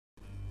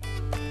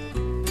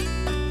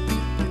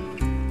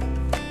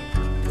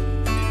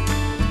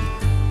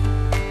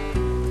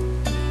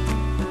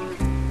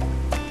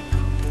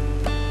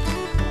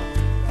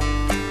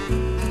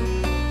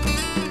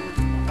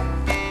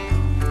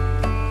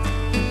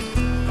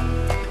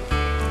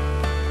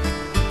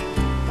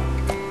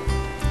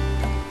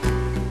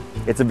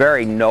It's a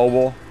very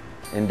noble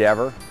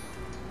endeavor,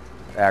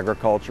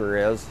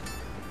 agriculture is.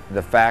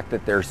 The fact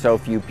that there's so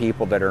few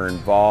people that are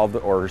involved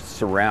or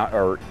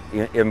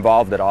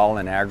involved at all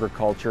in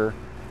agriculture,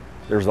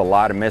 there's a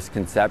lot of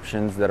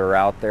misconceptions that are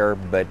out there,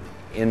 but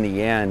in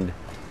the end,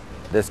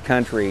 this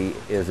country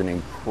is an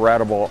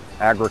incredible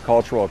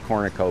agricultural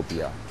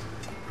cornucopia.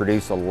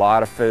 Produce a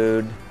lot of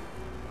food,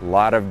 a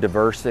lot of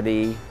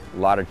diversity, a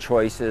lot of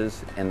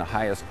choices, and the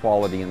highest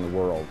quality in the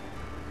world.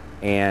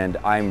 And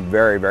I'm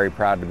very, very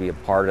proud to be a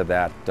part of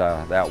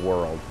that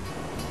world.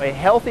 A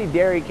healthy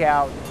dairy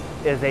cow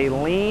is a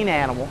lean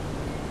animal,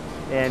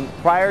 and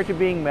prior to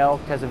being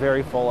milked has a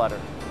very full udder.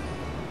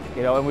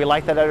 And we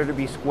like that udder to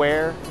be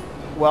square,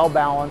 well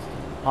balanced,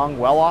 hung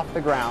well off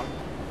the ground,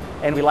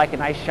 and we like a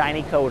nice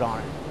shiny coat on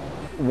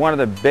it. One of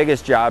the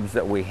biggest jobs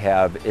that we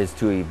have is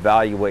to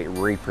evaluate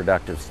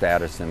reproductive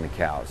status in the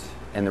cows.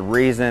 And the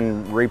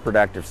reason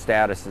reproductive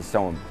status is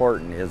so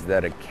important is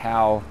that a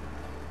cow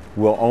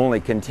will only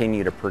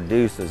continue to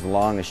produce as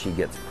long as she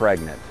gets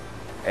pregnant.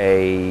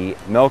 A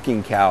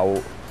milking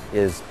cow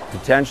is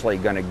potentially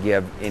going to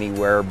give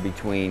anywhere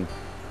between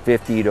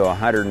 50 to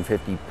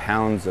 150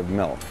 pounds of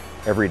milk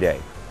every day.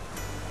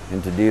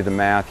 And to do the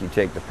math, you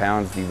take the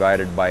pounds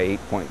divided by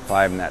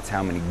 8.5, and that's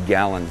how many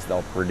gallons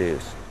they'll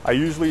produce. I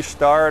usually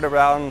start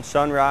around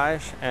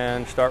sunrise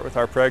and start with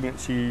our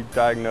pregnancy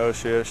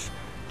diagnosis,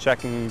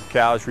 checking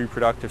cows'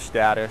 reproductive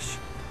status.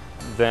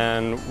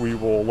 Then we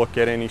will look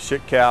at any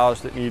sick cows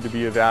that need to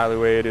be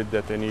evaluated,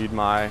 that they need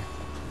my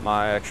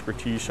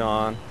expertise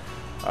on.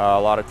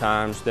 A lot of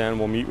times then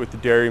we'll meet with the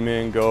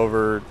dairymen, go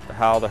over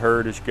how the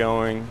herd is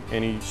going,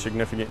 any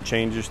significant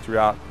changes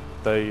throughout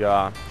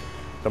the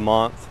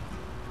month.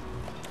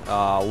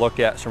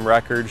 Look at some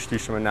records, do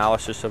some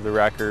analysis of the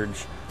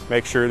records,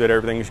 make sure that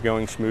everything's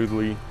going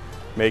smoothly,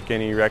 make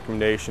any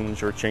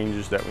recommendations or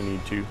changes that we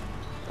need to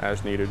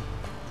as needed.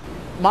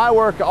 My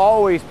work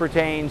always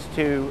pertains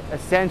to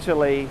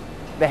essentially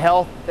the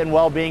health and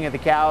well-being of the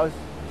cows,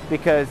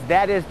 because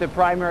that is the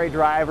primary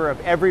driver of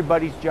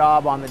everybody's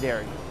job on the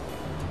dairy.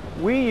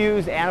 We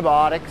use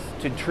antibiotics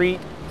to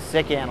treat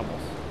sick animals,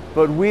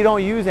 but we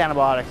don't use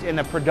antibiotics in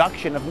the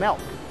production of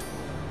milk.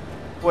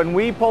 When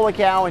we pull a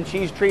cow and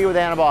she's treated with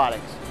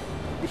antibiotics,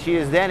 she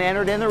is then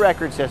entered in the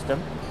record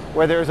system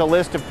where there's a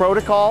list of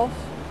protocols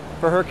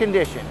for her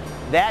condition.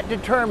 That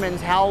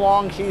determines how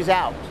long she's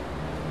out.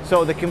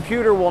 So the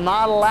computer will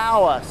not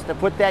allow us to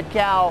put that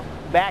cow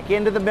back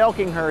into the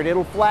milking herd.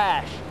 It'll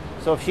flash.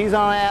 So if she's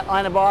on an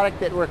antibiotic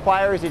that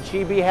requires that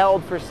she be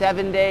held for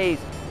 7 days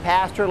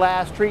past her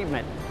last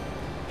treatment,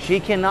 she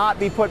cannot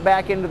be put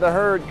back into the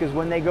herd, because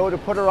when they go to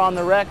put her on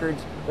the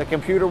records, the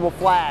computer will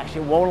flash.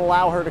 It won't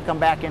allow her to come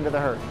back into the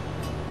herd.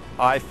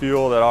 I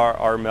feel that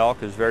our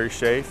milk is very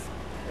safe.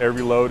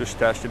 Every load is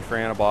tested for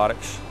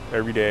antibiotics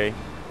every day.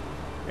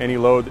 Any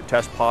load that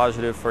tests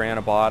positive for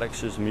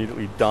antibiotics is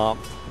immediately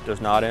dumped. It does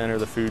not enter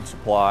the food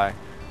supply.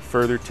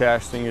 Further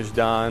testing is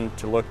done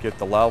to look at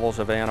the levels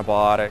of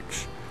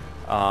antibiotics,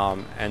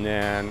 and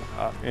then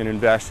an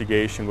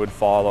investigation would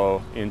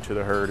follow into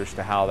the herd as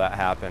to how that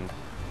happened.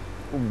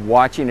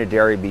 Watching a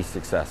dairy be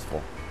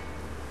successful,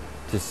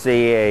 to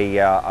see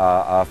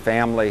a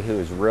family who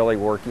is really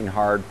working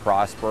hard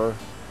prosper,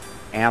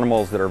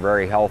 animals that are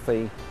very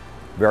healthy,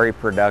 very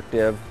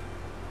productive,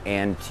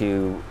 and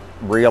to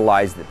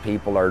realize that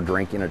people are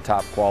drinking a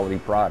top quality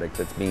product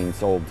that's being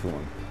sold to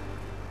them.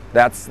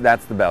 That's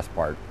the best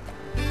part.